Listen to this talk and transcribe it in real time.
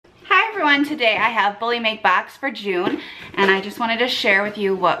everyone, today I have BullyMake Box for June, and I just wanted to share with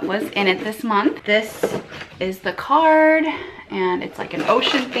you what was in it this month. This is the card, and it's like an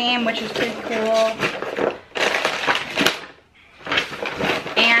ocean theme, which is pretty cool.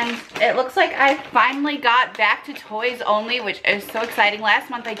 And it looks like I finally got back to Toys Only, which is so exciting. Last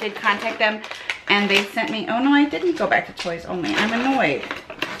month I did contact them, and they sent me, oh no, I didn't go back to Toys Only. I'm annoyed.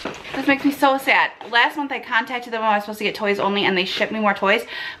 This makes me so sad. Last month I contacted them when I was supposed to get Toys Only and they shipped me more toys,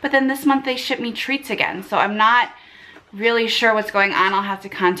 but then this month they shipped me treats again. So I'm not really sure what's going on. I'll have to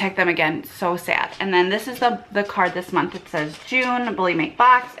contact them again. So sad. And then this is the card this month. It says June, BullyMake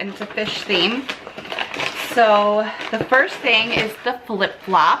Box, and it's a fish theme. So the first thing is the flip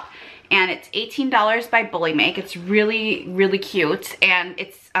flop, and it's $18 by BullyMake. It's really, really cute, and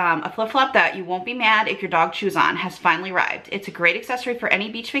it's a flip-flop that you won't be mad if your dog chews on. Has finally arrived. It's a great accessory for any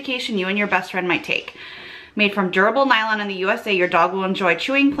beach vacation you and your best friend might take. Made from durable nylon in the USA, your dog will enjoy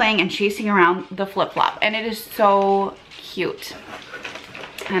chewing, playing, and chasing around the flip-flop, and it is so cute.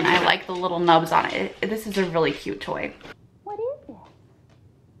 And I like the little nubs on it. This is a really cute toy. What is it?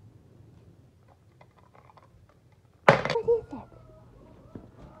 What is it?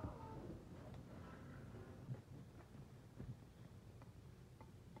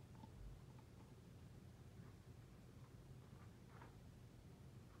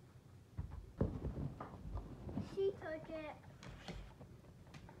 She took it.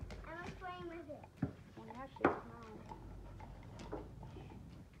 I was playing with it. Well, now she's mine.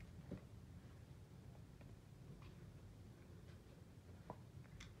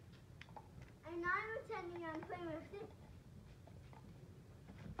 And I'm pretending I'm playing with it.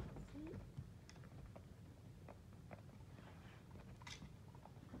 See?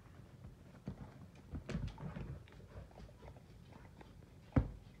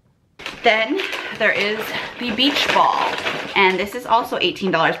 Then there is the beach ball, and this is also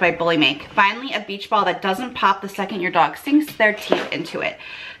 $18 by BullyMake. Finally, a beach ball that doesn't pop the second your dog sinks their teeth into it.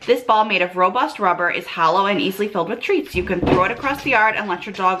 This ball, made of robust rubber, is hollow and easily filled with treats. You can throw it across the yard and let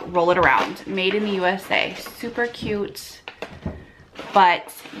your dog roll it around. Made in the USA. Super cute.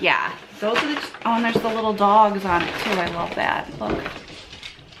 But yeah, those are the, oh, and there's the little dogs on it too. I love that. Look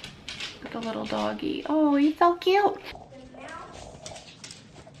at the little doggy. Oh, he's so cute.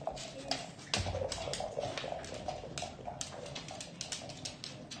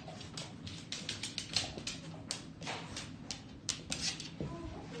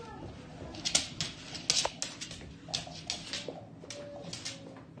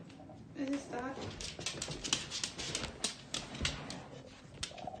 Is this that?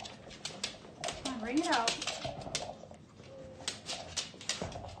 Come on, bring it out.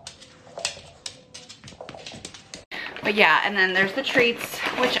 But yeah, and then there's the treats,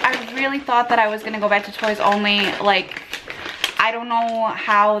 which I really thought that I was gonna go back to Toys Only. Like, I don't know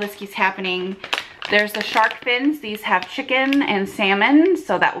how this keeps happening. There's the shark fins. These have chicken and salmon,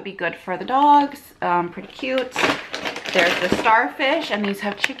 so that will be good for the dogs. Pretty cute. There's the starfish, and these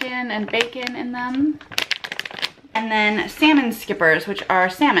have chicken and bacon in them. And then salmon skippers, which are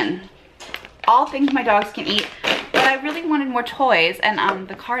salmon. All things my dogs can eat, but I really wanted more toys, and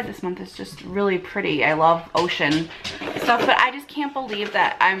the card this month is just really pretty. I love ocean stuff, but I just can't believe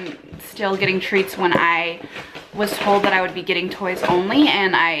that I'm still getting treats when I was told that I would be getting Toys Only,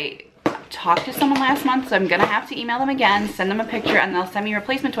 and I talked to someone last month, so I'm gonna have to email them again, send them a picture, and they'll send me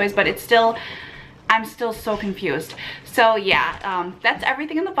replacement toys, but it's still, I'm still so confused. So yeah, that's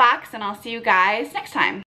everything in the box, and I'll see you guys next time.